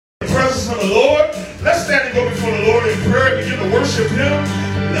presence of the Lord. Let's stand and go before the Lord in prayer and begin to worship Him.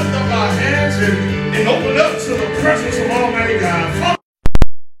 Lift up our hands and open up to the presence of Almighty God.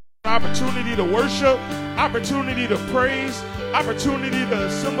 Opportunity to worship, opportunity to praise, opportunity to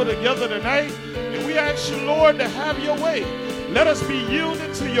assemble together tonight. And we ask you, Lord, to have your way. Let us be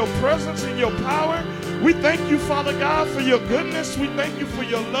yielded to your presence and your power. We thank you, Father God, for your goodness. We thank you for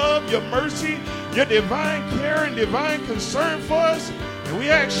your love, your mercy, your divine care and divine concern for us. And we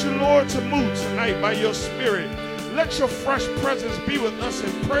ask you, Lord, to move tonight by your Spirit. Let your fresh presence be with us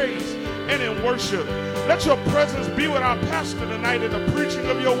in praise and in worship. Let your presence be with our pastor tonight in the preaching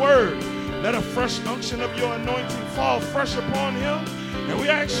of your word. Let a fresh unction of your anointing fall fresh upon him. And we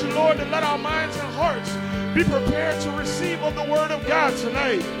ask you, Lord, to let our minds and hearts be prepared to receive of the word of God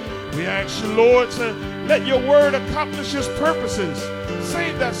tonight. We ask you, Lord, to let your word accomplish its purposes.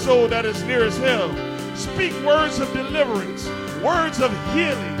 Save that soul that is near as hell. Speak words of deliverance, words of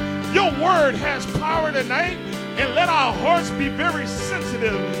healing. Your word has power tonight, and let our hearts be very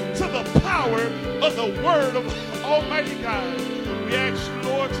sensitive to the power of the word of Almighty God. We ask you,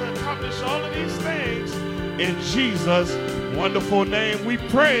 Lord, to accomplish all of these things. In Jesus' wonderful name we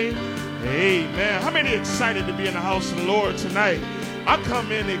pray. Amen. How many excited to be in the house of the Lord tonight? I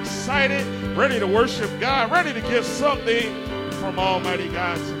come in excited, ready to worship God, ready to give something from Almighty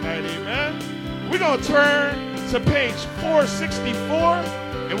God tonight. Amen. We're going to turn to page 464,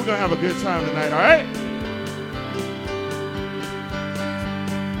 and we're going to have a good time tonight, all right?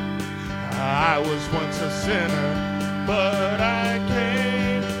 I was once a sinner, but I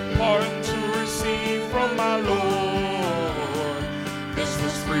came pardon to receive from my Lord. This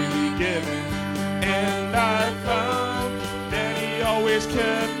was freely given, and I found that He always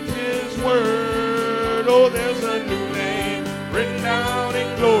kept His word. Oh, there's a new name written down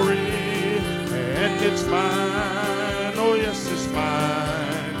in glory, and it's mine. Oh, yes, it's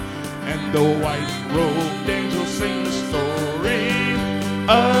mine. And the white-robed angels sing the story.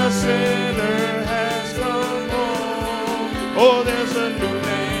 A sinner has come home. Oh, there's a new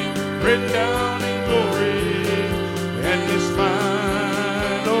name written down in glory, and it's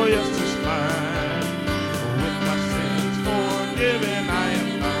mine. Oh, yes, it's mine. With my sins forgiven, I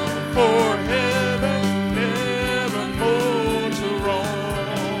am bound for heaven, never more to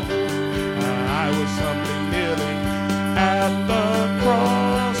roam. I was humbly kneeling at the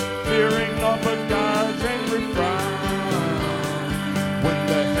cross, fearing all but God's angry frown.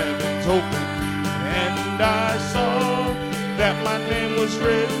 Open, and I saw that my name was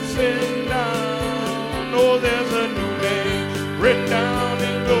written down. Oh, there's a new name written down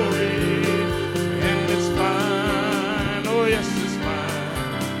in glory, and it's mine. Oh, yes, it's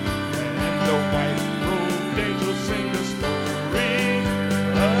mine. And the white-robed angels sing the story.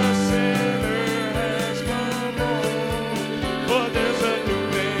 A sinner has come home. Oh, there's a new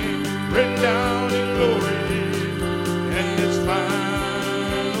name written down in glory, and it's mine.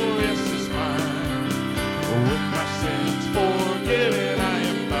 With my sins forgiven, I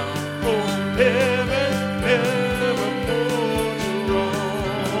am bound for heaven, nevermore to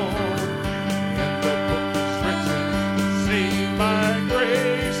roam. And the book is written, saved by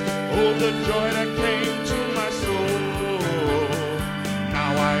grace. Oh, the joy that came to my soul.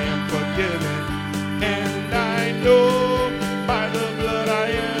 Now I am forgiven, and I know by the blood I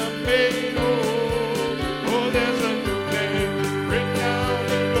am made whole. Oh, there's a new name written down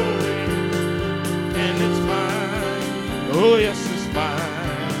in glory, and it's mine. Oh, yes, it's mine.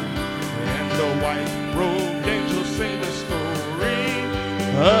 And the white-robed angels sing the story.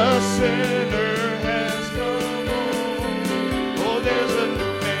 A sinner has come home. Oh, there's a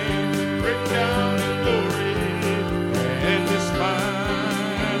new name written down in glory, and it's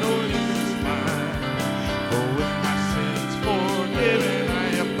mine. Oh, yes, it's mine. Oh, with my sins forgiven, I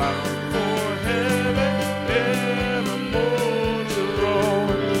am bound for heaven, evermore to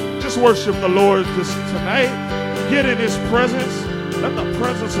roam. Just worship the Lord this tonight. Get in His presence. Let the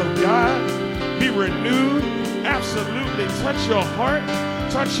presence of God be renewed. Absolutely touch your heart,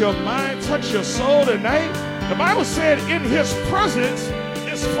 touch your mind, touch your soul tonight. The Bible said in His presence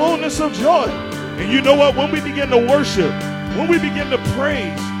is fullness of joy. And you know what? When we begin to worship, when we begin to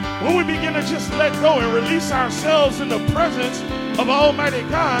praise, when we begin to just let go and release ourselves in the presence of Almighty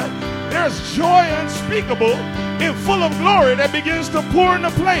God, there's joy unspeakable and full of glory that begins to pour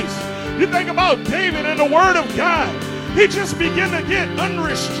into place. You think about David and the Word of God. He just began to get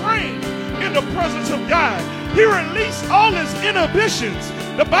unrestrained in the presence of God. He released all his inhibitions.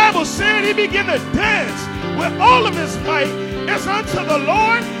 The Bible said he began to dance with all of his might as unto the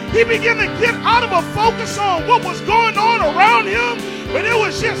Lord. He began to get out of a focus on what was going on around him but it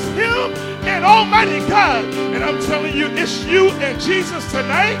was just him and Almighty God. And I'm telling you, it's you and Jesus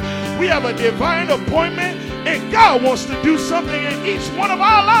tonight. We have a divine appointment, and God wants to do something in each one of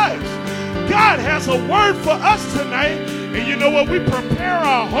our lives. God has a word for us tonight. And you know what? We prepare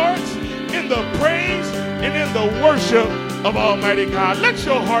our hearts in the praise and in the worship of Almighty God. Let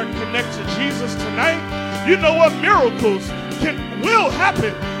your heart connect to Jesus tonight. You know what? Miracles will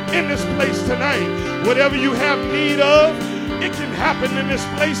happen in this place tonight. Whatever you have need of, it can happen in this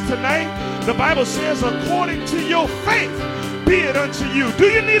place tonight. The Bible says, according to your faith, be it unto you. Do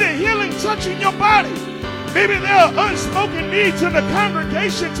you need a healing touch in your body? Maybe there are unspoken needs in the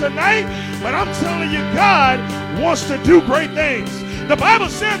congregation tonight, but I'm telling you, God wants to do great things. The Bible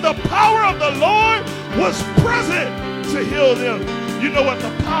said the power of the Lord was present to heal them. You know what?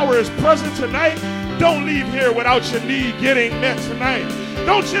 The power is present tonight. Don't leave here without your need getting met tonight.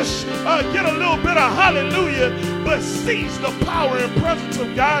 Don't just get a little bit of hallelujah, but seize the power and presence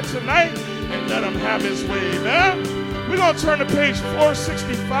of God tonight and let him have his way, man. We're going to turn to page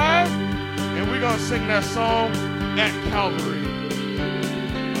 465, and we're going to sing that song, At Calvary.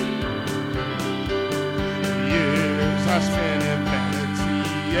 Years I spent in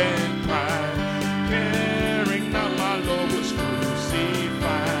vanity and pride, caring not my Lord was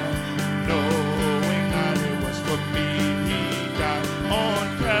crucified, knowing that it was for me he died on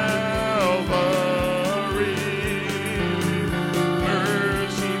Calvary.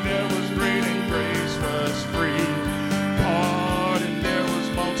 Mercy there was great and grace was free, pardon there was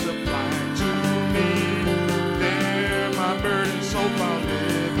multiplied to me, there my burden so found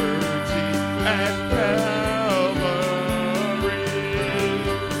liberty at Calvary.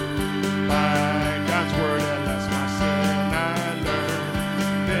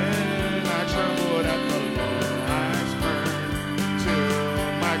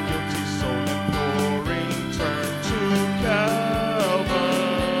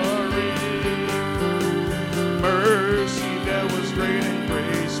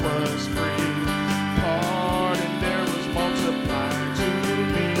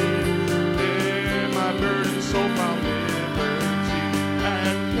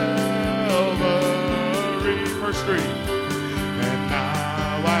 And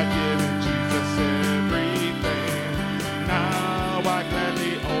now I give in Jesus everything. Now I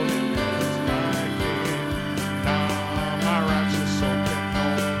gladly own him as my king. Now my righteous soul can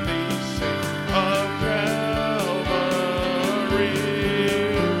only sing of Calvary.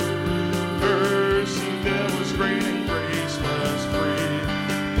 Mercy there was great and grace was free.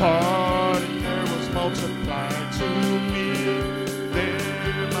 Pardon there was multiplied to me.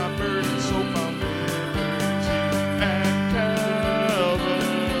 There my burden so found.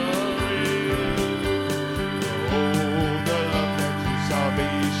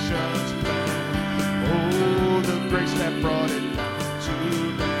 That brought it down to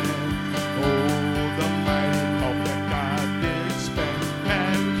land. Oh, the mighty hope that God did spend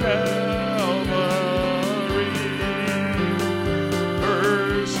at Calvary.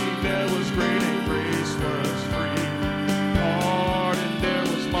 Mercy there was great and grace was free. Pardon there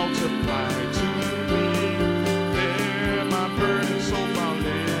was multiplied to me. There my burden so found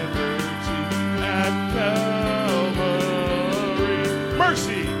liberty at Calvary.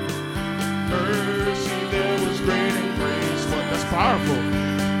 Mercy. Mercy there was great and that's powerful.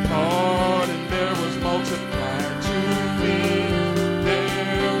 Pardon there was multiplied to me.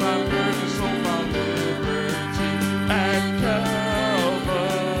 There my burden so found liberty at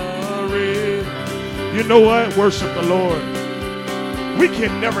Calvary. You know what? Worship the Lord. We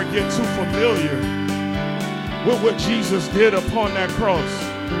can never get too familiar with what Jesus did upon that cross.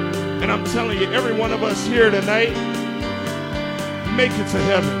 And I'm telling you, every one of us here tonight, make it to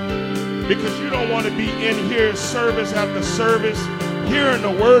heaven. Because you don't want to be in here service after service, hearing the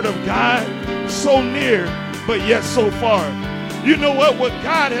word of God so near, but yet so far. You know what? What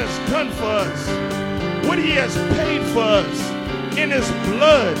God has done for us, what he has paid for us in his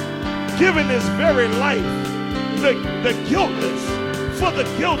blood, given his very life, the guiltless for the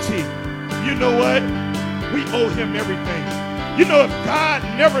guilty. You know what? We owe him everything. You know, if God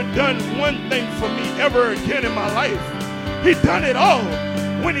never done one thing for me ever again in my life, he done it all.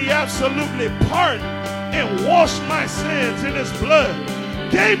 When he absolutely pardoned and washed my sins in his blood,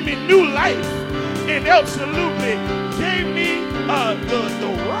 gave me new life, and absolutely gave me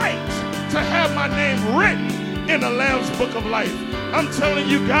the right to have my name written in the Lamb's Book of Life. I'm telling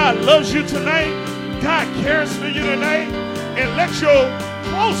you, God loves you tonight. God cares for you tonight. And let your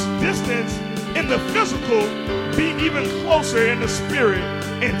close distance in the physical be even closer in the spirit,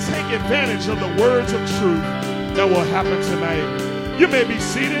 and take advantage of the words of truth that will happen tonight. You may be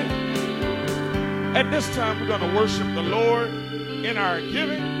seated. At this time, we're going to worship the Lord. in our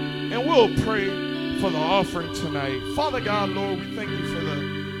giving, and we'll pray for the offering tonight. Father God, Lord, we thank you for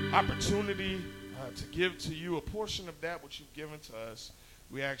the opportunity to give to you a portion of that which you've given to us.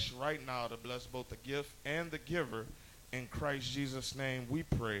 We ask you right now to bless both the gift and the giver. In Christ Jesus' name we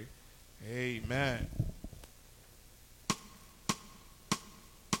pray. Amen.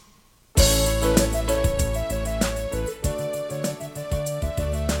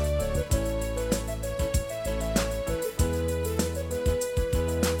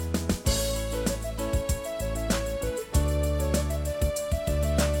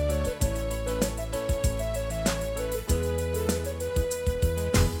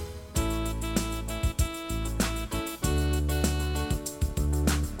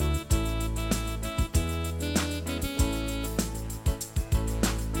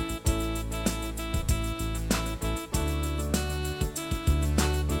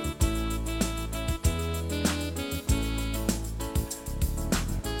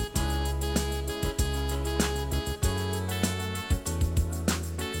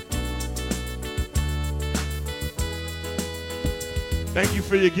 Thank you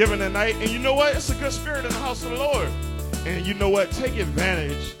for your giving tonight. And you know what? It's a good spirit in the house of the Lord. And you know what? Take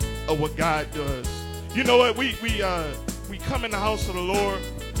advantage of what God does. You know what? We come in the house of the Lord,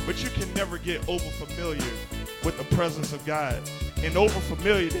 but you can never get over familiar with the presence of God. And over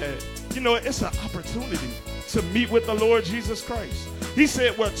familiar that, you know, it's an opportunity to meet with the Lord Jesus Christ. He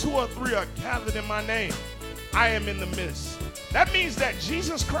said, where 2 or 3 are gathered in my name, I am in the midst. That means that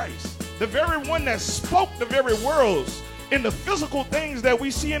Jesus Christ, the very one that spoke the very worlds in the physical things that we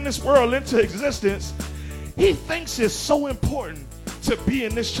see in this world into existence, he thinks it's so important to be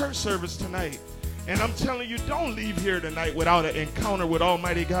in this church service tonight. And I'm telling you, don't leave here tonight without an encounter with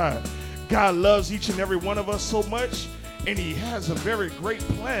Almighty God. God loves each and every one of us so much, and he has a very great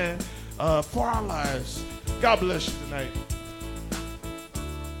plan for our lives. God bless you tonight.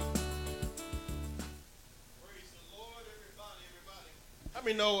 Praise the Lord, everybody. Let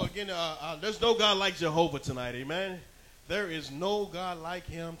me know again, there's no God like Jehovah tonight, amen. There is no God like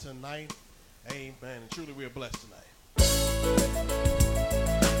him tonight. Amen. And truly we are blessed tonight.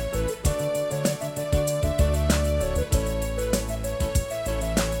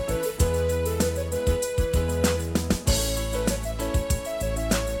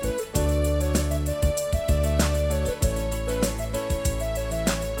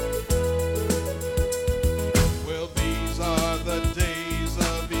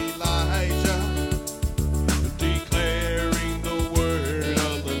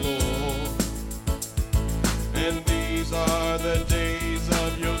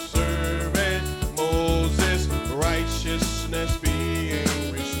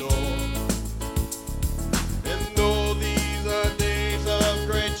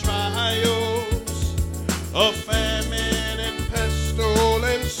 Of famine and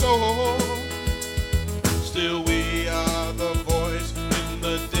pestilence, so still we are the voice in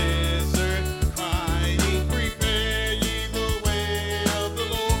the desert, crying, prepare ye the way of the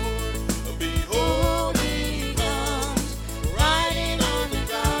Lord. Behold, he comes, riding on the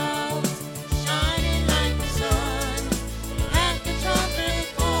clouds, shining like the sun, at the trumpet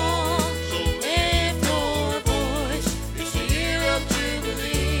call. So lift your voice, it's the year of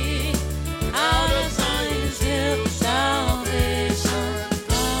Jubilee, out of till salvation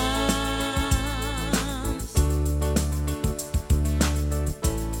comes.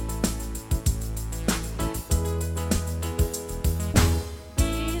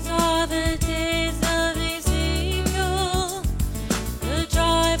 These are the days of Ezekiel, the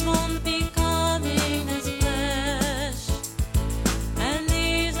dry bones becoming as flesh. And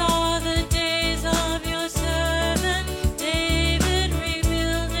these are the days of your servant David,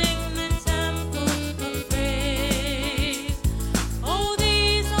 rebuilding the temple of praise. Oh,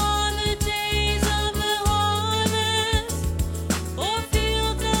 these are the days of the harvest, for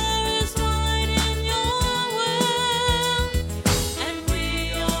fields are as white in your well, and we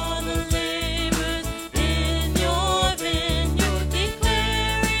are the laborers in your vineyard,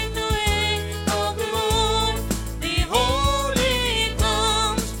 declaring the way of the Lord. Behold, he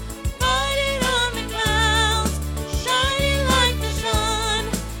comes, riding on the clouds, shining like the sun,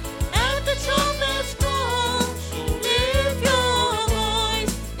 at the trumpet's call. So lift your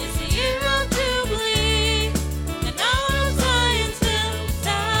voice, it's the year of Jubilee, and out of Zion's hill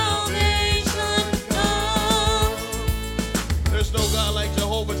salvation comes. There's no God like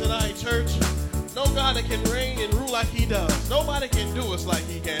Jehovah tonight, church. No God that can reign and rule like he does. Nobody can do us like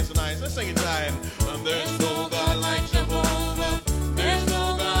he can tonight. Let's sing it tonight. There's no God like Jehovah. There's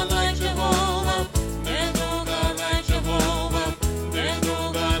no God like Jehovah. There's no God like Jehovah. There's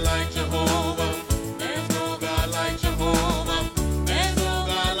no God like Jehovah. There's no God like Jehovah.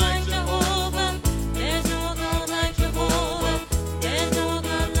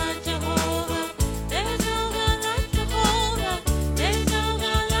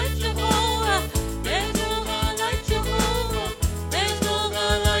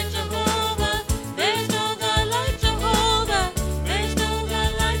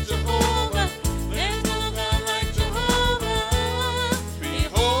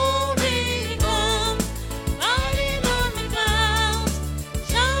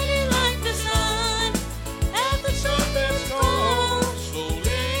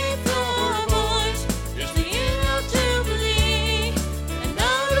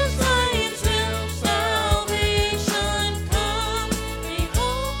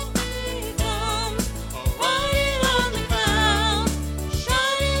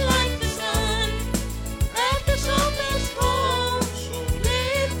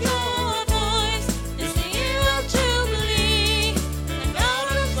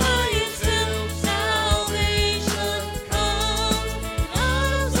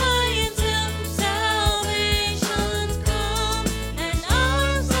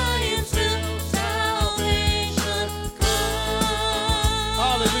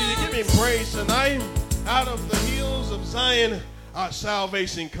 Zion, our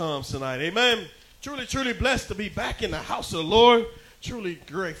salvation comes tonight. Amen. Truly, truly blessed to be back in the house of the Lord. Truly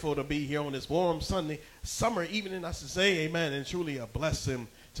grateful to be here on this warm summer evening, I should say. Amen. And truly a blessing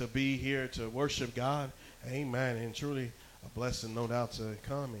to be here to worship God. Amen. And truly a blessing, no doubt, to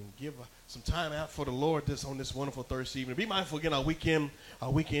come and give some time out for the Lord on this wonderful Thursday evening. Be mindful again, our weekend,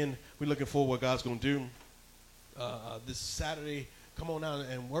 we're looking forward to what God's going to do this Saturday. Come on out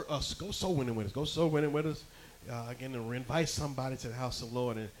and work us. Go soul winning with us. Go soul winning with us. Again, and invite somebody to the house of the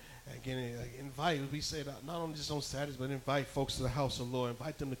Lord. And again, invite, we say that not only just on Saturdays, but invite folks to the house of the Lord.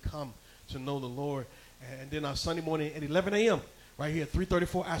 Invite them to come to know the Lord. And then our Sunday morning at 11 a.m., right here at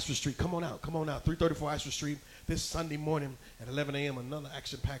 334 Astor Street. Come on out. 334 Astor Street this Sunday morning at 11 a.m., another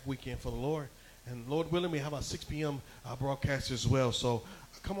action-packed weekend for the Lord. And Lord willing, we have our 6 p.m. Broadcast as well. So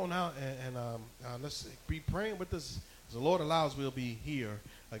come on out and let's be praying with us. As the Lord allows, we'll be here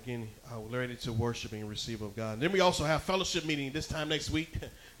again, ready to worship and receive of God. And then we also have fellowship meeting this time next week.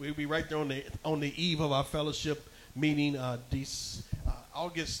 We'll be right there on the eve of our fellowship meeting,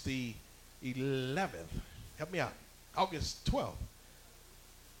 August the 11th. Help me out. August 12th.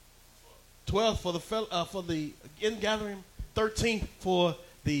 12th for the gathering. 13th for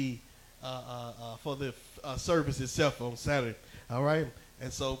the service itself on Saturday. All right.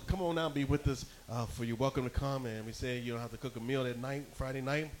 And so come on now and be with us. For you're welcome to come. And we say you don't have to cook a meal at night, Friday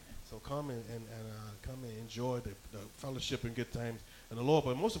night. So come and come and enjoy the fellowship and good times in the Lord.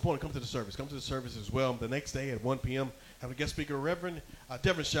 But most important, come to the service. Come to the service as well. The next day at 1 p.m., have a guest speaker, Reverend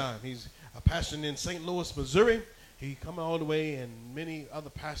Devonshire. He's a pastor in St. Louis, Missouri. He come all the way, and many other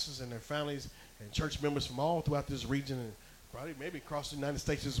pastors and their families and church members from all throughout this region and probably maybe across the United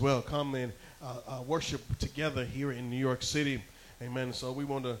States as well come and worship together here in New York City. Amen. So we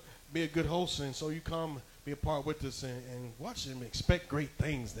want to be a good host, and so you come be a part with us and watch and expect great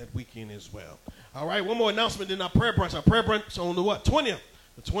things that weekend as well. All right, one more announcement in our prayer brunch. Our prayer brunch on the what? 20th.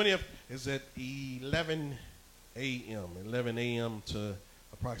 The 20th is at 11 a.m. 11 a.m. to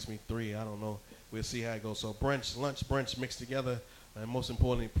approximately 3. I don't know. We'll see how it goes. So lunch, brunch mixed together, and most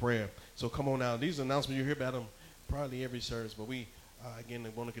importantly, prayer. So come on out. These announcements, you hear about them probably every service, but we, again,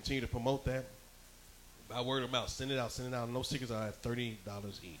 want to continue to promote that. By word of mouth, send it out. And those tickets are at $30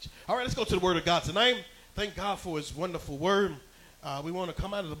 each. All right, let's go to the Word of God tonight. Thank God for His wonderful Word. We want to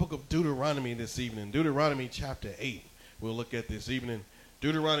come out of the book of Deuteronomy this evening. Deuteronomy chapter 8. We'll look at this evening.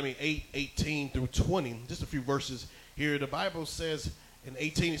 Deuteronomy 8:18 through 20. Just a few verses here. The Bible says in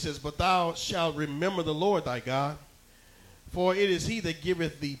 18, it says, "But thou shalt remember the Lord thy God, for it is He that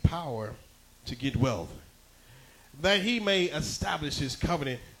giveth thee power to get wealth, that He may establish His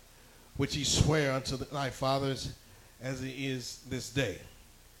covenant, which He sware unto thy fathers, as it is this day."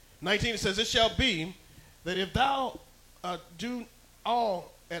 19, it says, "It shall be that if thou do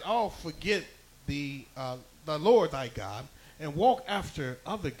at all forget the Lord thy God, and walk after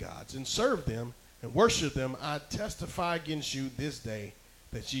other gods, and serve them, and worship them, I testify against you this day,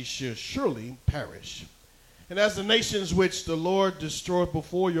 that ye should surely perish. And as the nations which the Lord destroyed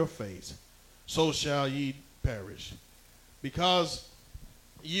before your face, so shall ye perish, because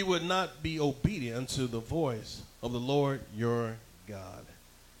ye would not be obedient unto the voice of the Lord your God."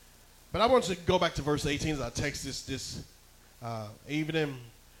 But I want to go back to verse 18 as I text this evening.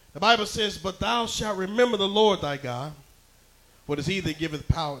 The Bible says, "But thou shalt remember the Lord thy God, for it is He that giveth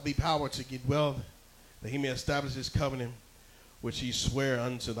thee power to get wealth, that He may establish His covenant, which He sware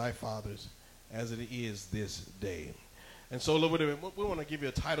unto thy fathers, as it is this day." And so, Lord, we want to give you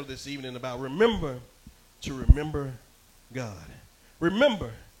a title this evening about remember to remember God.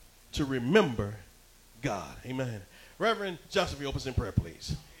 Remember to remember God. Amen. Reverend Joseph, you open us in prayer,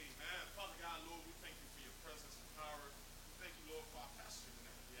 please. Amen. Father God, Lord, we thank you for your presence and power. We thank you, Lord, for our pastor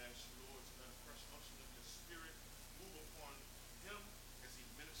tonight. We ask you, Lord, to let a fresh function of your spirit move upon him as he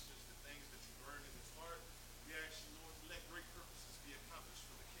ministers the things that you burn in his heart. We ask you, Lord, to let great purposes be accomplished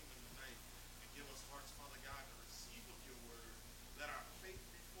for the kingdom tonight, and give us hearts, Father God, to receive of your word. Let our faith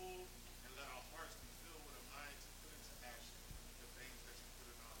be full, and let our hearts be filled with a mind to put into action the things that you put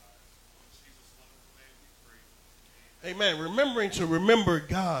in our lives. In Jesus' wonderful name we pray. Amen. Remembering to remember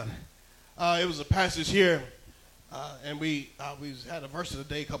God. It was a passage here, and we had a verse of the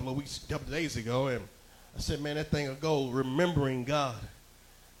day a couple of days ago, and I said, man, that thing will go, remembering God.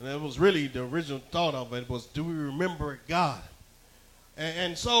 And it was really the original thought of it was, do we remember God?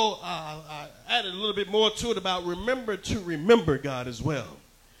 And so I added a little bit more to it about remember to remember God as well.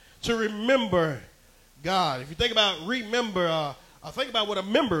 To remember God. If you think about remember, think about what a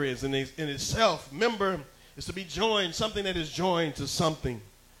member is in itself. Member is to be joined, something that is joined to something.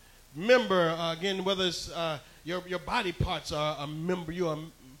 Member, again, whether it's your body parts are a member, your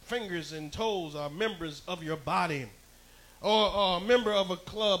fingers and toes are members of your body. or a member of a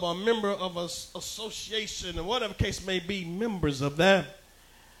club, or a member of an association, or whatever case may be, members of that,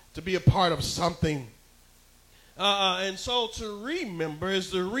 to be a part of something. And so to remember is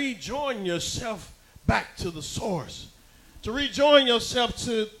to rejoin yourself back to the source, to rejoin yourself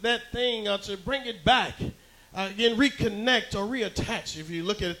to that thing, or to bring it back, again, reconnect or reattach, if you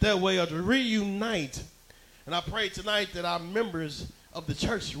look at it that way, or to reunite. And I pray tonight that our members of the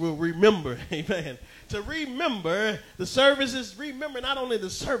church will remember, amen, to remember the services, remember not only the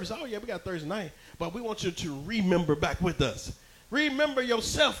service, oh yeah, we got Thursday night, but we want you to remember back with us. Remember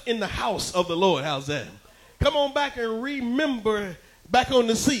yourself in the house of the Lord. How's that? Come on back and remember back on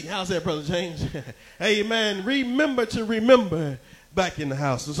the seat. How's that, Brother James? Amen. Remember to remember back in the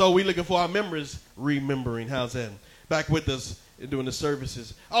house. And so we're looking for our members remembering. How's that? Back with us doing the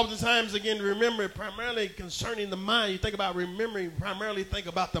services. Oftentimes, again, remember primarily concerning the mind. You think about remembering, primarily think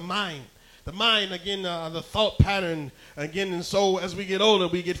about the mind. The mind, again, the thought pattern, again, and so as we get older,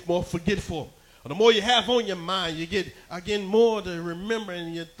 we get more forgetful. The more you have on your mind, you get, again, more to remember,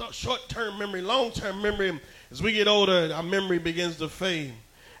 and your short-term memory, long-term memory, as we get older, our memory begins to fade.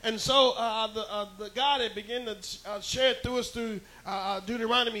 And so the God had begun to share through us through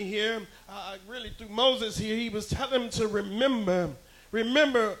Deuteronomy here, really through Moses here, he was telling them to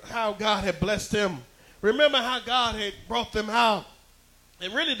remember how God had blessed them. Remember how God had brought them out.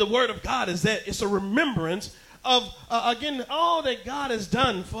 And really the word of God is that it's a remembrance of, again, all that God has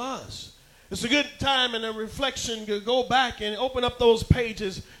done for us. It's a good time and a reflection to go back and open up those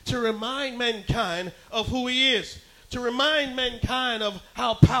pages to remind mankind of who he is, to remind mankind of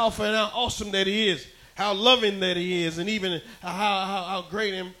how powerful and how awesome that he is, how loving that he is, and even how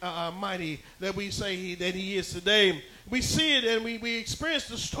great and mighty that we say that he is today. We see it and we experience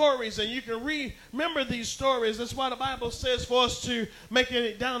the stories, and you can remember these stories. That's why the Bible says for us to make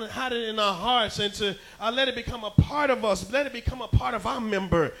it down and hide it in our hearts, and to let it become a part of us. Let it become a part of our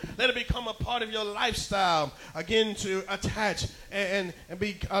member. Let it become a part of your lifestyle. Again, to attach and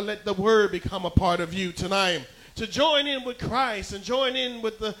let the word become a part of you tonight. To join in with Christ and join in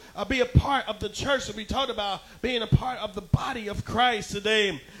with be a part of the church that we talked about, being a part of the body of Christ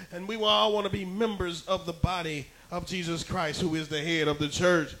today. And we all want to be members of the body of Jesus Christ, who is the head of the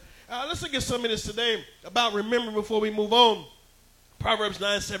church. Let's look at some of this today about remembering before we move on. Proverbs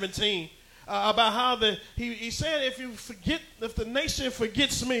 9:17, about how he said, if the nation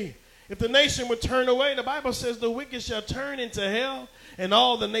forgets me, if the nation would turn away, the Bible says the wicked shall turn into hell, and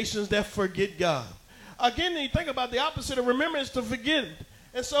all the nations that forget God. Again, you think about the opposite of remembrance, to forget.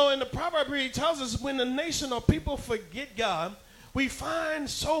 And so in the proverb here, he tells us when the nation or people forget God, we find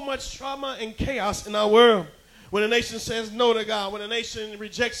so much trauma and chaos in our world. When a nation says no to God, when a nation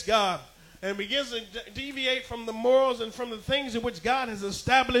rejects God and begins to deviate from the morals and from the things in which God has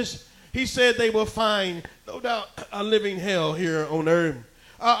established, he said they will find, no doubt, a living hell here on earth.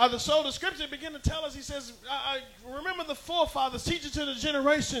 So the scripture begin to tell us, he says, remember the forefathers, teach it to the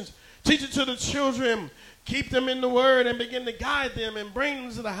generations, teach it to the children, keep them in the word and begin to guide them and bring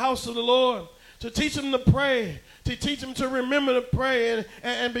them to the house of the Lord, to teach them to pray, to teach them to remember to pray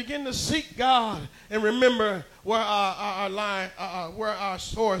and begin to seek God and remember where our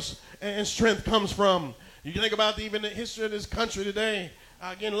source and strength comes from. You can think about even the history of this country today.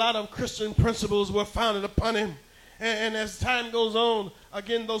 Again, a lot of Christian principles were founded upon him. And as time goes on,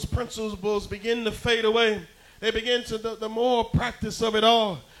 again, those principles begin to fade away. They begin to, the more practice of it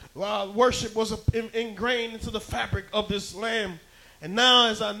all. Worship was ingrained into the fabric of this land. And now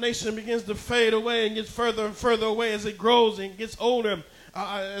as our nation begins to fade away and gets further and further away as it grows and gets older,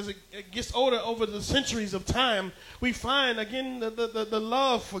 as it gets older over the centuries of time, we find, again, the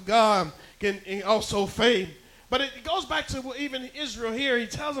love for God can also fade. But it goes back to even Israel here. He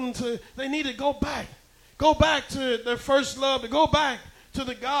tells them they need to go back. Go back to their first love, to go back to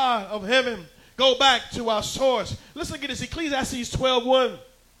the God of heaven. Go back to our source. Let's look at this. Ecclesiastes 12:1.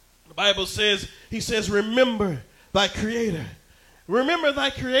 The Bible says, he says, remember thy Creator. Remember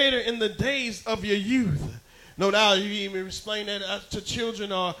thy Creator in the days of your youth. No doubt you even explain that to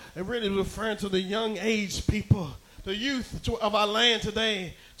children, or really referring to the young age people, the youth of our land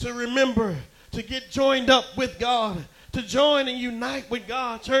today, to remember, to get joined up with God, to join and unite with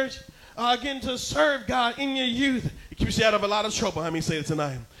God, church. Again, to serve God in your youth. It keeps you out of a lot of trouble. How many say it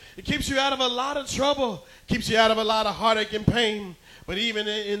tonight? It keeps you out of a lot of trouble. Keeps you out of a lot of heartache and pain. But even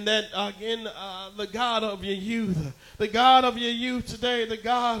in that, again, the God of your youth, the God of your youth today, the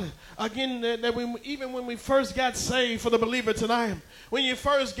God, again, even when we first got saved for the believer tonight, when you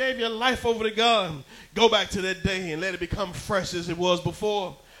first gave your life over to God, go back to that day and let it become fresh as it was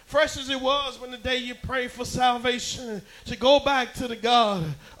before. fresh as it was when the day you prayed for salvation, to go back to the God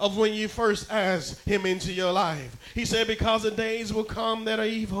of when you first asked him into your life. He said, because the days will come that are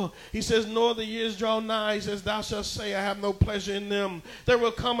evil. He says, nor the years draw nigh. He says, thou shalt say, I have no pleasure in them. There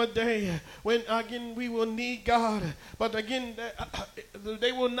will come a day when again we will need God, but again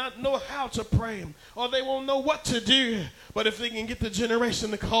they will not know how to pray, or they won't know what to do. But if they can get the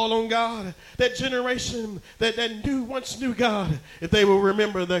generation to call on God, that generation that once knew God, if they will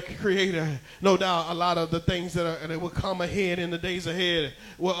remember their Creator, no doubt a lot of the things that will come ahead in the days ahead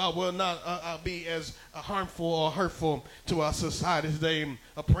will not be as harmful or hurtful to our society today,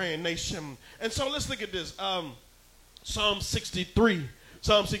 a praying nation. And so let's look at this. Psalm 63.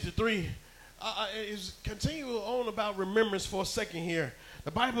 Psalm 63 is continue on about remembrance for a second here.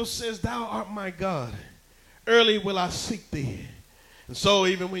 The Bible says, thou art my God. Early will I seek thee. And so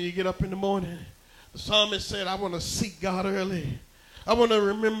even when you get up in the morning, the psalmist said, I want to seek God early. I want to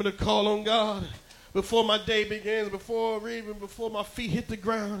remember to call on God before my day begins, before my feet hit the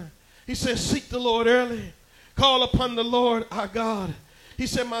ground. He said, seek the Lord early. Call upon the Lord our God. He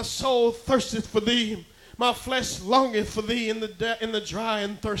said, my soul thirsteth for thee. My flesh longeth for thee in the dry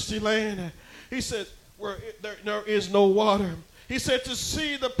and thirsty land. He said, where there is no water. He said, to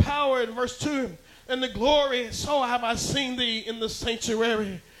see the power in verse 2 and the glory, so have I seen thee in the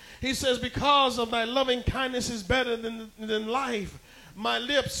sanctuary. He says, because of thy loving kindness is better than life. My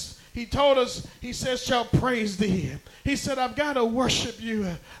lips, he told us, he says, shall praise thee. He said, I've got to worship you.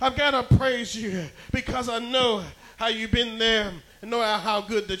 I've got to praise you because I know how you've been there and know how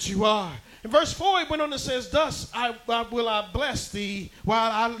good that you are. In verse 4, he went on and says, thus will I bless thee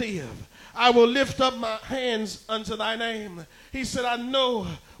while I live. I will lift up my hands unto thy name. He said, I know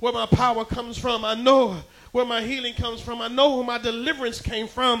where my power comes from. I know where my healing comes from. I know where my deliverance came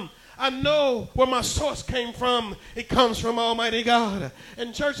from. I know where my source came from. It comes from Almighty God.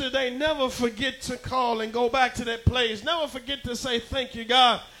 And church today, never forget to call and go back to that place. Never forget to say, thank you,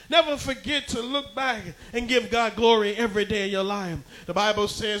 God. Never forget to look back and give God glory every day of your life. The Bible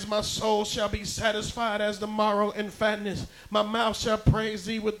says, my soul shall be satisfied as the marrow and fatness. My mouth shall praise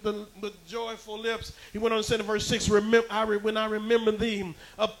thee with joyful lips. He went on and said in verse 6, when I remember thee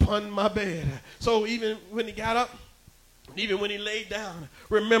upon my bed. So even when he got up, even when he laid down,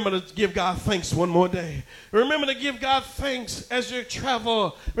 remember to give God thanks one more day. Remember to give God thanks as you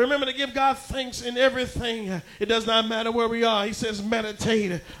travel. Remember to give God thanks in everything. It does not matter where we are. He says,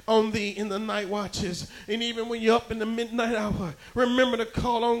 meditate on thee in the night watches. And even when you're up in the midnight hour, remember to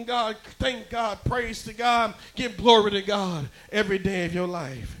call on God. Thank God. Praise to God. Give glory to God every day of your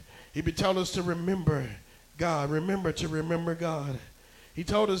life. He be telling us to remember God. Remember to remember God. He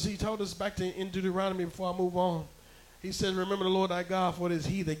told us back in Deuteronomy before I move on. He said, remember the Lord thy God, for it is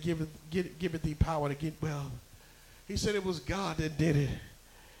he that giveth thee power to get well. He said it was God that did it.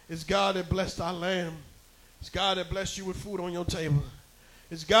 It's God that blessed our land. It's God that blessed you with food on your table.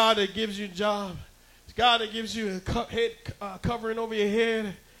 It's God that gives you a job. It's God that gives you a head covering over your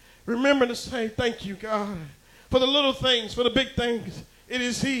head. Remember to say, thank you, God, for the little things, for the big things. It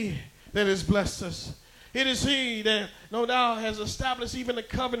is he that has blessed us. It is he that, no doubt, has established even a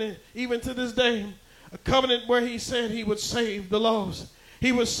covenant, even to this day. A covenant where he said he would save the lost.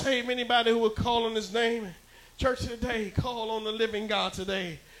 He would save anybody who would call on his name. Church today, call on the living God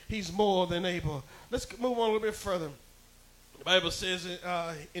today. He's more than able. Let's move on a little bit further. The Bible says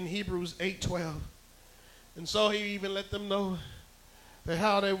in Hebrews 8:12. And so he even let them know that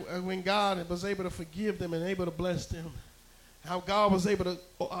how when God was able to forgive them and able to bless them, how God was able to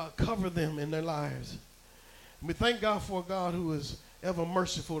cover them in their lives. And we thank God for a God who is ever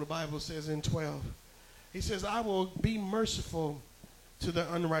merciful, the Bible says in 12. He says, I will be merciful to their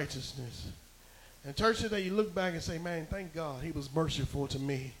unrighteousness. And church today, you look back and say, man, thank God he was merciful to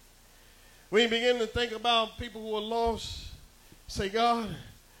me. When you begin to think about people who are lost, say, God,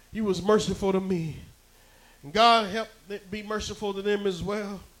 he was merciful to me. And God helped be merciful to them as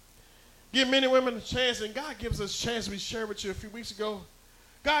well. Give men and women a chance, and God gives us a chance. We shared with you a few weeks ago.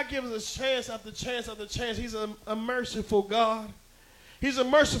 God gives us chance after chance after chance. He's a merciful God. He's a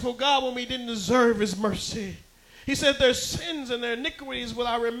merciful God when we didn't deserve his mercy. He said their sins and their iniquities will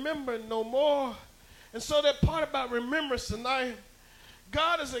I remember no more. And so that part about remembrance tonight,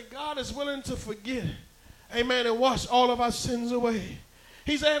 God is a God that's willing to forget, amen, and wash all of our sins away.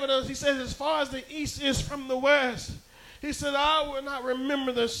 He's able to, he says, as far as the east is from the west, he said, I will not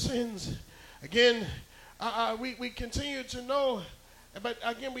remember their sins. Again, we continue to know, but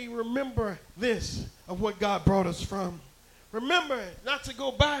again, we remember this of what God brought us from. Remember not to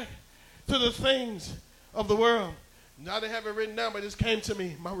go back to the things of the world. Now they have it written down, but it just came to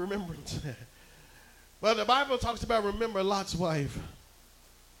me, my remembrance. Well, the Bible talks about remember Lot's wife.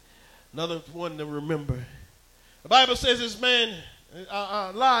 Another one to remember. The Bible says this man,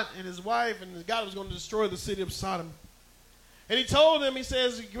 Lot and his wife, and God was going to destroy the city of Sodom. And he told them, he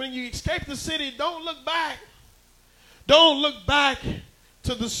says, when you escape the city, don't look back. Don't look back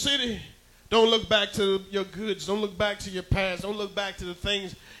to the city. Don't look back to your goods. Don't look back to your past. Don't look back to the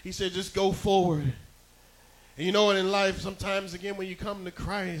things. He said, just go forward. And you know what, in life, sometimes, again, when you come to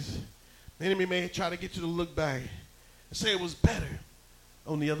Christ, the enemy may try to get you to look back and say it was better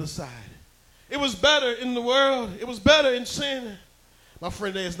on the other side. It was better in the world. It was better in sin. My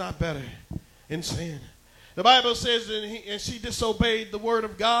friend, there is not better in sin. The Bible says, and she disobeyed the word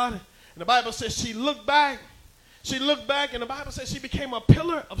of God. And the Bible says she looked back. She looked back, and the Bible says she became a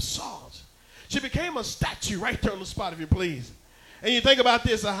pillar of salt. She became a statue right there on the spot, if you please. And you think about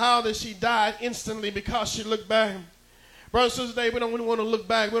this, how that she died instantly because she looked back. Brothers and sisters, today we don't want to look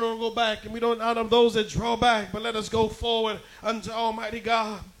back. We don't go back, and we don't out of those that draw back, but let us go forward unto Almighty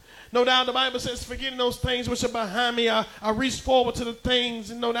God. No doubt the Bible says, forgetting those things which are behind me, I reach forward to the things,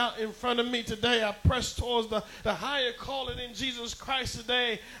 and no doubt in front of me today, I press towards the higher calling in Jesus Christ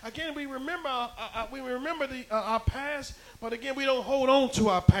today. Again, we remember our past, but again, we don't hold on to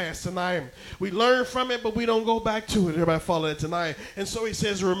our past tonight. We learn from it, but we don't go back to it. Everybody follow that tonight. And so he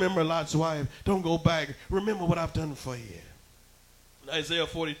says, remember Lot's wife. Don't go back. Remember what I've done for you. Isaiah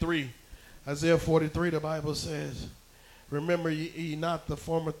 43, the Bible says, remember ye not the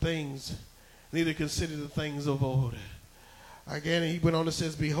former things, neither consider the things of old. Again, he went on and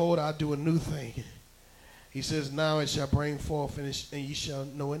says, behold, I do a new thing. He says, now it shall bring forth, and ye shall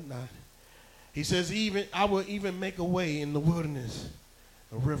know it not. He says, I will even make a way in the wilderness,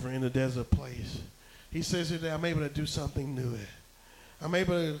 a river in the desert place. He says today, I'm able to do something new. I'm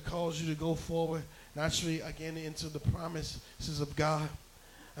able to cause you to go forward, naturally, again, into the promises of God.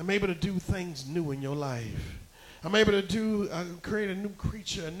 I'm able to do things new in your life. I'm able to create a new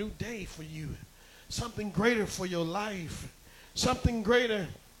creature, a new day for you. Something greater for your life. Something greater,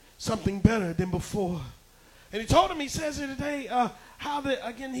 something better than before. And he told him, he says it today, how that,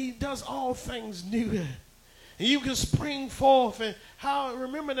 again, he does all things new. And you can spring forth. And how,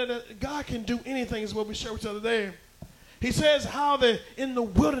 remember that God can do anything is what we shared with each other today. He says how that in the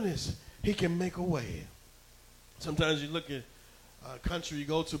wilderness, he can make a way. Sometimes you look at country, you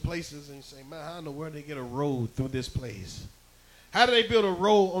go to places and you say, man, how in the world they get a road through this place? How do they build a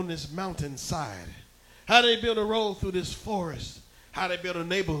road on this mountainside? How do they build a road through this forest? How do they build a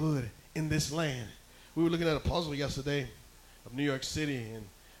neighborhood in this land? We were looking at a puzzle yesterday of New York City and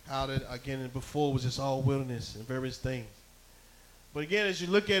how that, again, before was just all wilderness and various things. But again, as you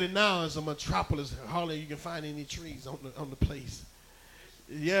look at it now, as a metropolis, hardly you can find any trees on the place.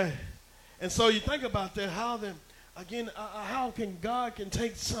 Yeah. And so you think about that, how then, again, how can God can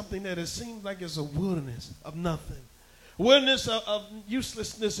take something that it seems like it's a wilderness of nothing, wilderness of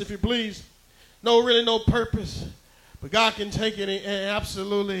uselessness, if you please, no purpose, but God can take it and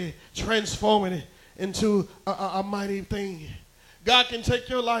absolutely transform it into a mighty thing. God can take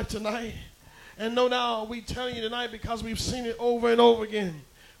your life tonight, and no doubt we tell you tonight because we've seen it over and over again.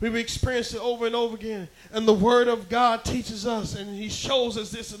 We've experienced it over and over again. And the word of God teaches us, and he shows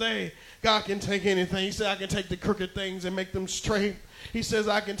us this today. God can take anything. He said, I can take the crooked things and make them straight. He says,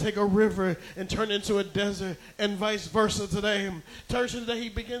 I can take a river and turn it into a desert, and vice versa today. Church, today he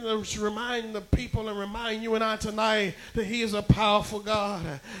begins to remind the people and remind you and I tonight that he is a powerful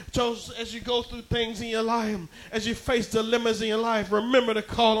God. So as you go through things in your life, as you face dilemmas in your life, remember to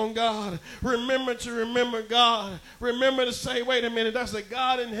call on God. Remember to remember God. Remember to say, wait a minute, that's a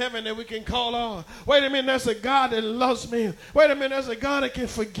God in heaven that we can call on. Wait a minute, that's a God that loves me. Wait a minute, there's a God that can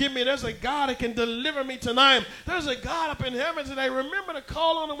forgive me. There's a God that can deliver me tonight. There's a God up in heaven today. Remember to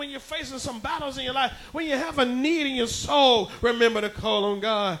call on him when you're facing some battles in your life. When you have a need in your soul, remember to call on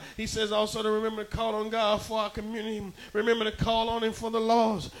God. He says also to remember to call on God for our community. Remember to call on him for the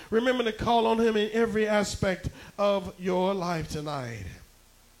lost. Remember to call on him in every aspect of your life tonight.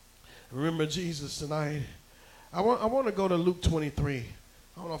 Remember Jesus tonight. I want to go to Luke 23.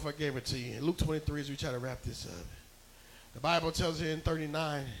 I don't know if I gave it to you. Luke 23 as we try to wrap this up. The Bible tells you in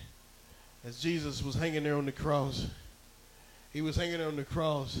 39, as Jesus was hanging there on the cross, he was hanging on the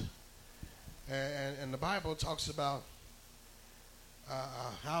cross, and the Bible talks about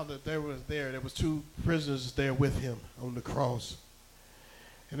how that there was two prisoners there with him on the cross.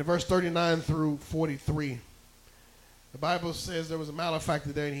 And in verse 39 through 43, the Bible says there was a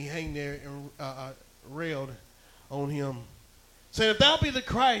malefactor there, and he hung there and railed on him, saying, if thou be the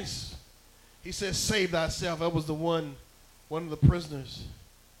Christ, he says, save thyself. That was one of the prisoners.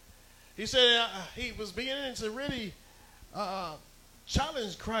 He said he was beginning to really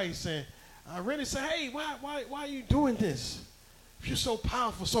challenge Christ and really say, hey, why are you doing this? If you're so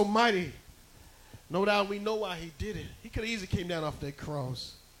powerful, so mighty, no doubt we know why he did it. He could have easily came down off that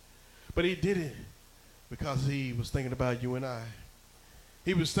cross. But he did it because he was thinking about you and I.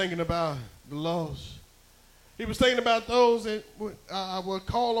 He was thinking about the lost. He was thinking about those that would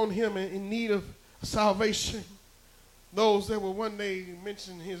call on him in need of salvation. Those that will one day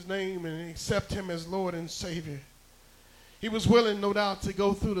mention his name and accept him as Lord and Savior. He was willing, no doubt, to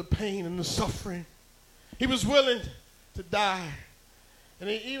go through the pain and the suffering. He was willing to die. And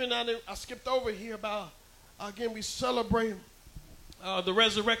even I skipped over here about, again, we celebrate the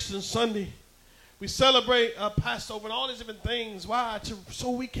Resurrection Sunday. We celebrate Passover and all these different things. Why? So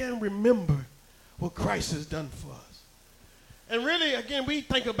we can remember what Christ has done for us. And really, again, we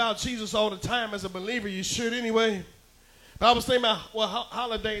think about Jesus all the time as a believer. You should anyway. But I was thinking about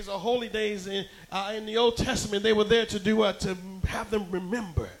holidays or holy days in the Old Testament. They were there to do what? To have them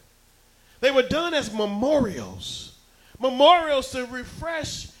remember. They were done as memorials. Memorials to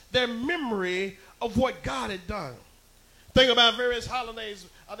refresh their memory of what God had done. Think about various holidays.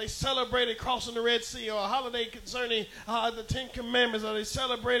 They celebrated crossing the Red Sea, or a holiday concerning the Ten Commandments, or they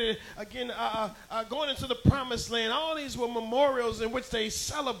celebrated, again, going into the Promised Land. All these were memorials in which they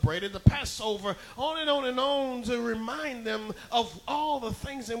celebrated the Passover, on and on to remind them of all the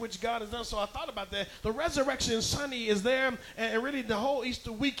things in which God has done. So I thought about that. The Resurrection Sunday is there, and really the whole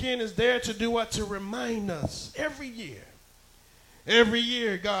Easter weekend is there to do what? To remind us every year. Every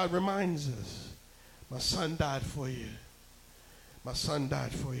year God reminds us, my son died for you. My son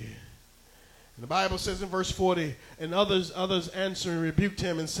died for you. And the Bible says in verse 40, and others answering rebuked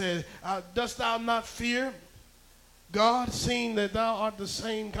him and said, dost thou not fear God, seeing that thou art the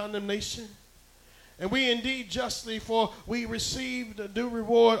same condemnation? And we indeed justly, for we received the due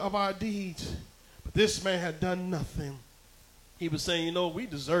reward of our deeds. But this man had done nothing. He was saying, we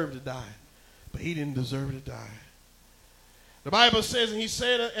deserve to die. But he didn't deserve to die. The Bible says, and he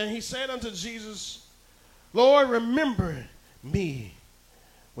said unto Jesus, Lord, remember me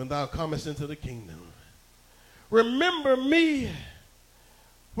when thou comest into the kingdom. Remember me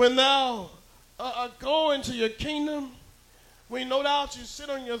when thou go into your kingdom. When no doubt you sit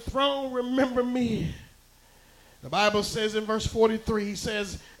on your throne, remember me. The Bible says in verse 43, he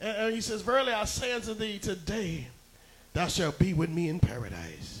says, verily I say unto thee, today thou shalt be with me in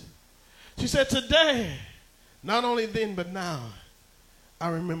paradise. She said, today, not only then, but now, I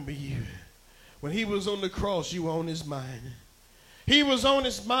remember you. When he was on the cross, you were on his mind. He was on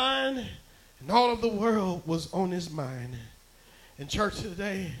his mind, and all of the world was on his mind. In church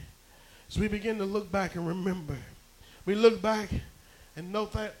today, as we begin to look back and remember, we look back and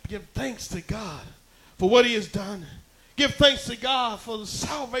give thanks to God for what he has done. Give thanks to God for the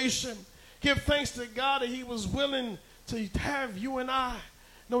salvation. Give thanks to God that he was willing to have you and I,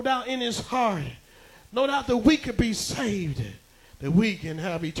 no doubt, in his heart. No doubt that we could be saved, that we can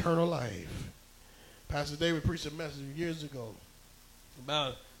have eternal life. Pastor David preached a message years ago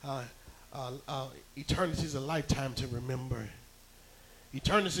about eternity is a lifetime to remember.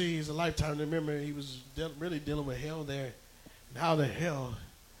 Eternity is a lifetime to remember. He was really dealing with hell there, and how the hell,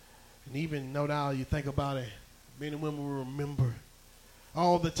 and even no doubt you think about it, men and women will remember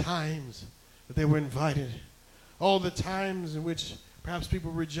all the times that they were invited, all the times in which perhaps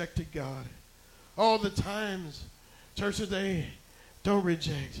people rejected God, all the times, church today, don't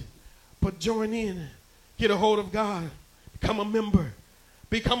reject, but join in, get a hold of God, become a member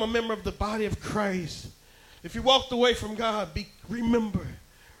of the body of Christ. If you walked away from God, remember,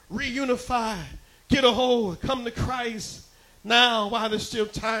 reunify, get a hold, come to Christ now while there's still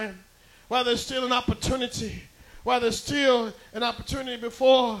time, while there's still an opportunity, while there's still an opportunity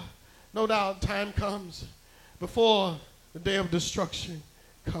before, no doubt, time comes, before the day of destruction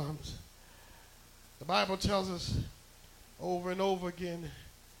comes. The Bible tells us over and over again,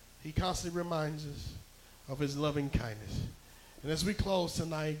 he constantly reminds us of his loving kindness. And as we close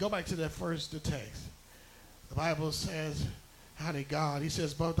tonight, go back to the text. The Bible says, how did God? He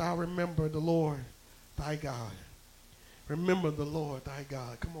says, but thou remember the Lord thy God. Remember the Lord thy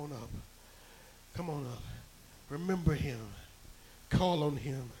God. Come on up. Come on up. Remember him. Call on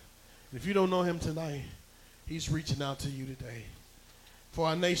him. And if you don't know him tonight, he's reaching out to you today. For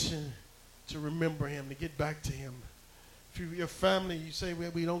our nation to remember him, to get back to him. If your family, you say,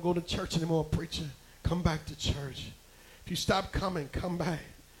 well, we don't go to church anymore, preacher, come back to church. If you stop coming, come back.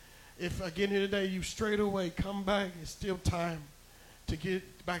 If again here today you strayed away, come back. It's still time to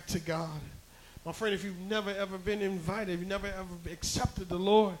get back to God. My friend, if you've never ever been invited, if you've never ever accepted the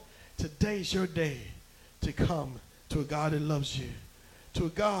Lord, today's your day to come to a God that loves you, to a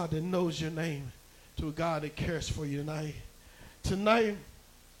God that knows your name, to a God that cares for you tonight. Tonight,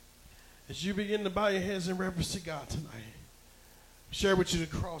 as you begin to bow your heads in reverence to God tonight, share with you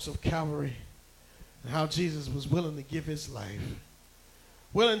the cross of Calvary and how Jesus was willing to give his life,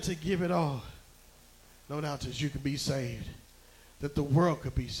 willing to give it all. No doubt that you could be saved, that the world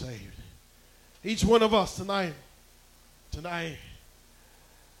could be saved. Each one of us tonight,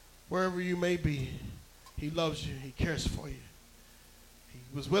 wherever you may be, he loves you, he cares for you. He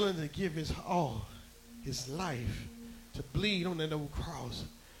was willing to give his all, his life, to bleed on that old cross.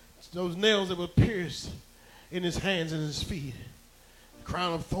 Those nails that were pierced in his hands and his feet, the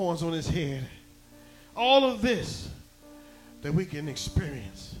crown of thorns on his head. All of this that we can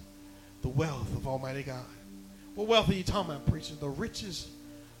experience the wealth of Almighty God. What wealth are you talking about, preacher? The riches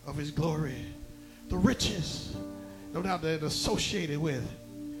of his glory. The riches, no doubt, that are associated with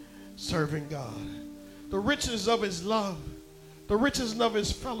serving God. The riches of his love. The riches of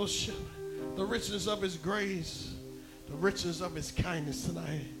his fellowship. The riches of his grace. The riches of his kindness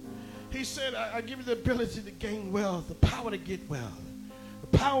tonight. He said, I give you the ability to gain wealth, the power to get wealth,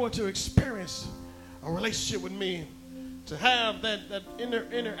 the power to experience a relationship with me, to have that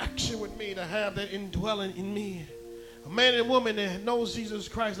interaction with me, to have that indwelling in me. A man and woman that knows Jesus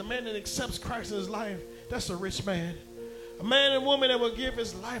Christ, a man that accepts Christ in his life, that's a rich man. A man and woman that will give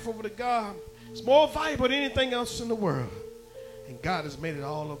his life over to God is more valuable than anything else in the world. And God has made it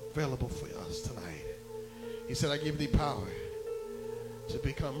all available for us tonight. He said, I give thee power to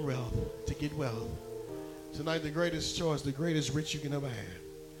become wealth, to get wealth. Tonight, the greatest choice, the greatest rich you can ever have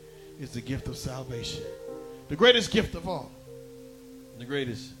is the gift of salvation. The greatest gift of all. The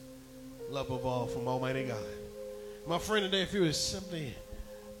greatest love of all from Almighty God. My friend, today, if you would simply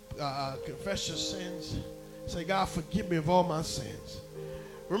confess your sins, say, God, forgive me of all my sins.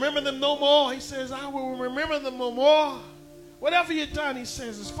 Remember them no more. He says, I will remember them no more. Whatever you've done, he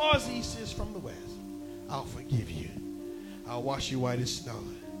says, as far as the east is from the west, I'll forgive you. I'll wash you white as snow.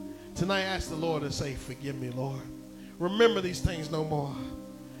 Tonight, ask the Lord to say, forgive me, Lord. Remember these things no more.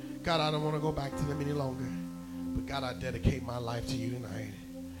 God, I don't want to go back to them any longer. But God, I dedicate my life to you tonight.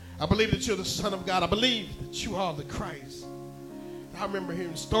 I believe that you're the Son of God. I believe that you are the Christ. I remember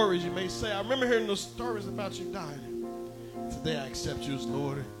hearing stories, you may say. I remember hearing those stories about you dying. Today, I accept you as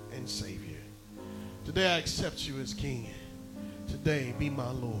Lord and Savior. Today, I accept you as King. Today, be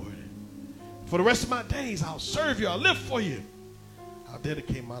my Lord. For the rest of my days, I'll serve you. I'll live for you. I'll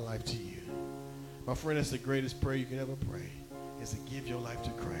dedicate my life to you. My friend, that's the greatest prayer you can ever pray, is to give your life to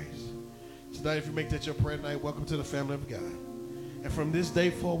Christ. Tonight, if you make that your prayer tonight, welcome to the family of God. And from this day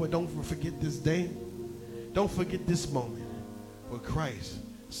forward, don't forget this day. Don't forget this moment where Christ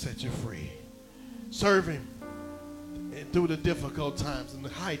set you free. Serve him and through the difficult times and the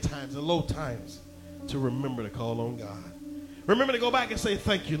high times and low times, to remember to call on God. Remember to go back and say,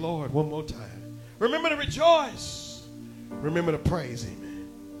 thank you, Lord, one more time. Remember to rejoice. Remember to praise him.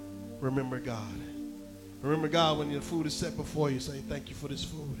 Remember God. Remember God when your food is set before you. Say, thank you for this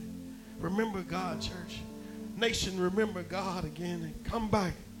food. Remember God, church. Nation, remember God again and come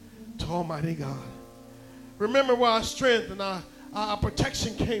back to Almighty God. Remember where our strength and our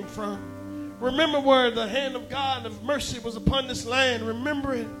protection came from. Remember where the hand of God of mercy was upon this land.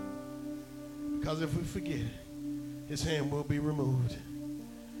 Remember it. Because if we forget it, his hand will be removed.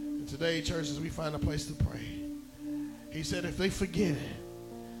 And today, churches, we find a place to pray. He said, if they forget it,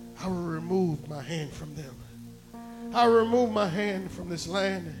 I will remove my hand from them. I will remove my hand from this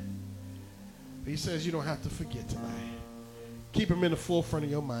land. He says you don't have to forget tonight. Keep him in the forefront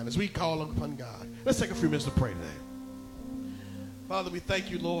of your mind as we call upon God. Let's take a few minutes to pray today. Father, we thank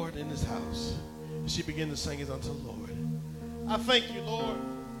you, Lord, in this house. As she began to sing it unto the Lord. I thank you, Lord,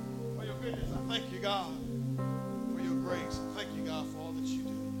 for your goodness. I thank you, God, for your grace. I thank you, God, for all that you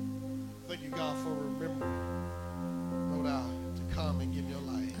do. Thank you, God, for remembering, no doubt, to come and give your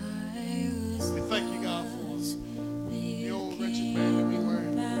life. We thank you, God, for the old wretched man that we were.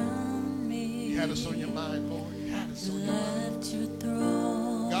 You had us on your mind, Lord. You had us on your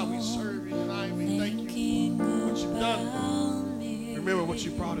mind. God, we serve you tonight. We thank you for what you've done. Remember what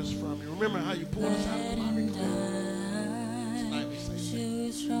you brought us from. Remember how you pulled us out of the miry clay. Tonight we say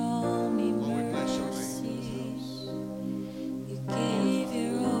thank you. Lord, we bless your name in this house. You gave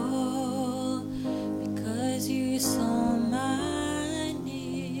your all because you saw my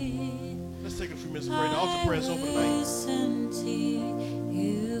need. Let's take a few minutes to pray. The altar prayer is open tonight.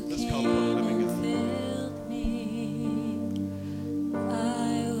 Let's call upon the living God.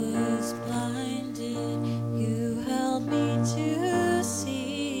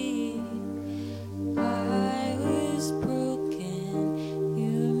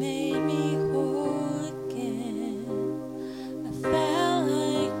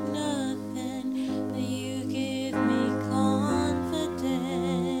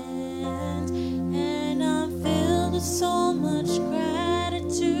 So much gratitude.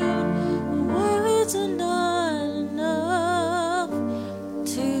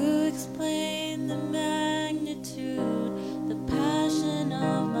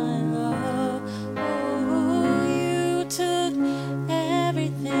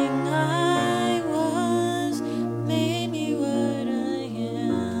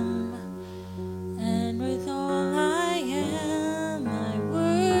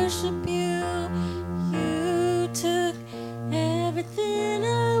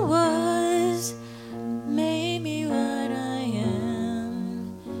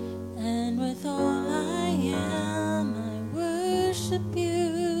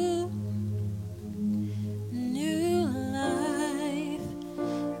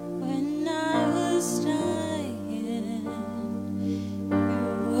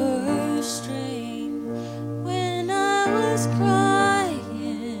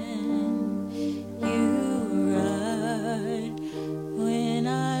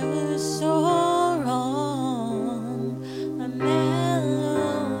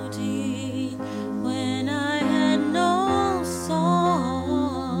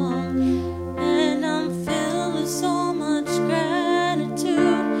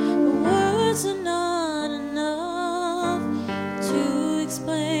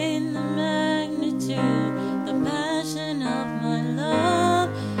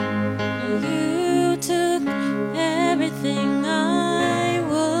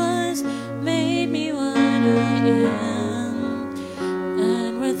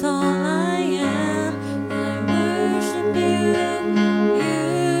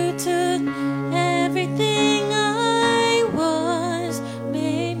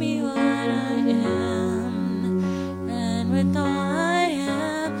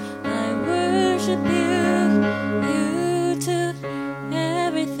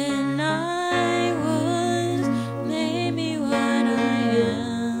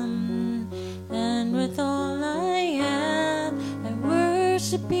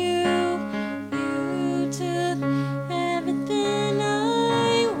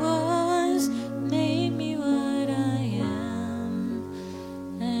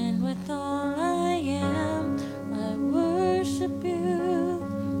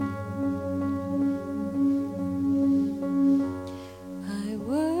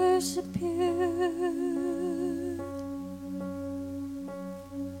 worship you.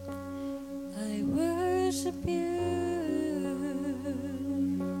 I worship you.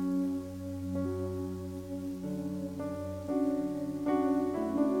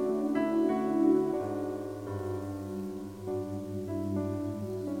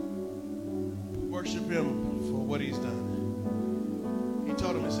 Worship him for what he's done. He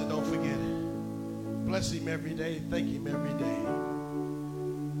told him, he said, don't forget it. Bless him every day. Thank him every day.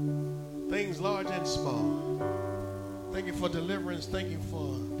 Things large and small. Thank you for deliverance. Thank you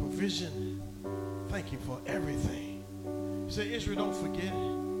for provision. Thank you for everything. He said, Israel, don't forget it.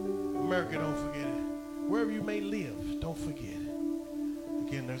 America, don't forget it. Wherever you may live, don't forget it.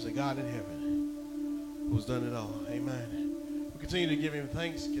 Again, there's a God in heaven who's done it all. Amen. We continue to give him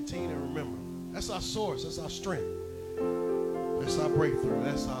thanks. Continue to remember. That's our source. That's our strength. That's our breakthrough.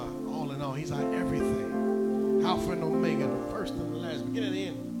 That's our all in all. He's our everything. Alpha and Omega, the first and the last, beginning and the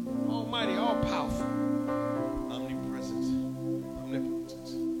end. Almighty, all powerful, omnipresent,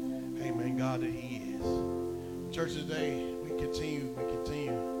 omnipotent. Amen, God, that he is. Church today, we continue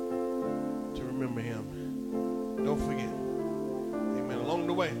to remember him. Don't forget. Amen. Along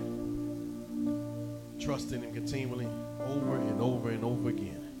the way, trust in him continually over and over and over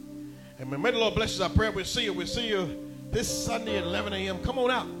again. Amen. May the Lord bless you. I pray we'll see you. We'll see you this Sunday at 11 a.m. Come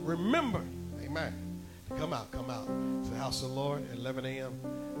on out. Remember. Amen. Come out. Come out. It's the house of the Lord at 11 a.m.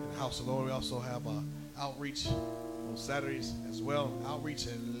 In the house of the Lord, we also have outreach on Saturdays as well. Outreach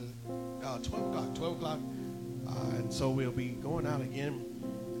at 12 o'clock. And so we'll be going out again.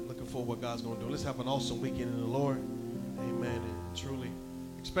 Looking forward to what God's going to do. Let's have an awesome weekend in the Lord. Amen. And truly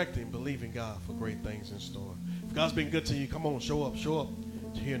expecting, believing God for great things in store. If God's been good to you, come on, show up. Show up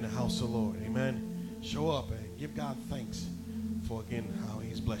here in the house of the Lord. Amen. Show up and give God thanks for, again, how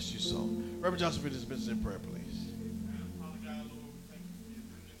he's blessed you so. Reverend Johnson, for this business in prayer, please. Father God, Lord, we thank you for your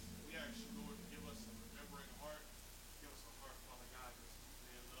goodness. We ask you, Lord, to give us a remembering heart. Give us a heart, Father God, that's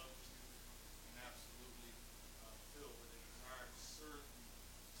deeply in love with you and absolutely filled with a desire to serve you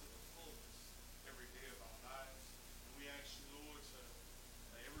to the fullest every day of our lives. And we ask you, Lord, to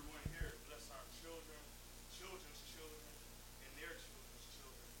everyone here bless our children, children's children, and their children's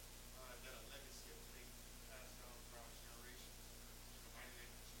children, that a legacy of faith passed down throughout generations. In the mighty name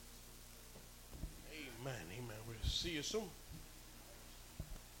of Jesus. Amen. Amen. We'll see you soon.